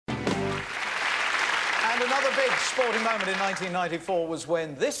And another big sporting moment in 1994 was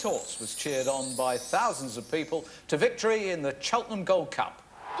when this horse was cheered on by thousands of people to victory in the Cheltenham Gold Cup.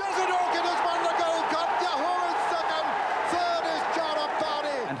 Desert Orchid has won the Gold Cup. Yahoo is second. Third is Jara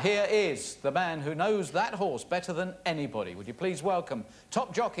Barney. And here is the man who knows that horse better than anybody. Would you please welcome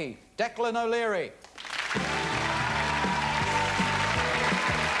top jockey Declan O'Leary.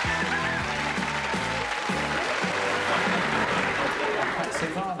 Patsy.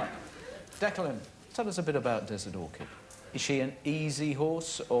 Declan, tell us a bit about Desert Orchid. Is she an easy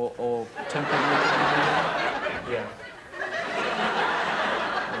horse or temperamental? Yeah.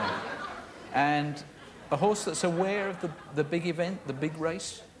 And a horse that's aware of the big event, the big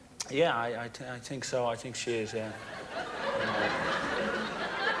race? Yeah, I think so. I think she is, yeah.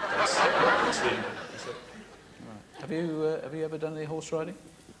 That's it. Right. Have you ever done any horse riding?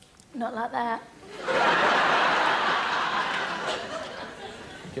 Not like that.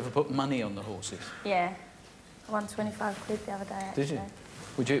 Do you ever put money on the horses? Yeah. I won 25 quid the other day, actually.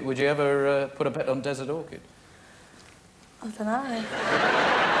 Did you? Would you ever put a bet on Desert Orchid? I don't know.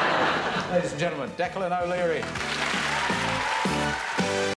 Ladies and gentlemen, Declan O'Leary.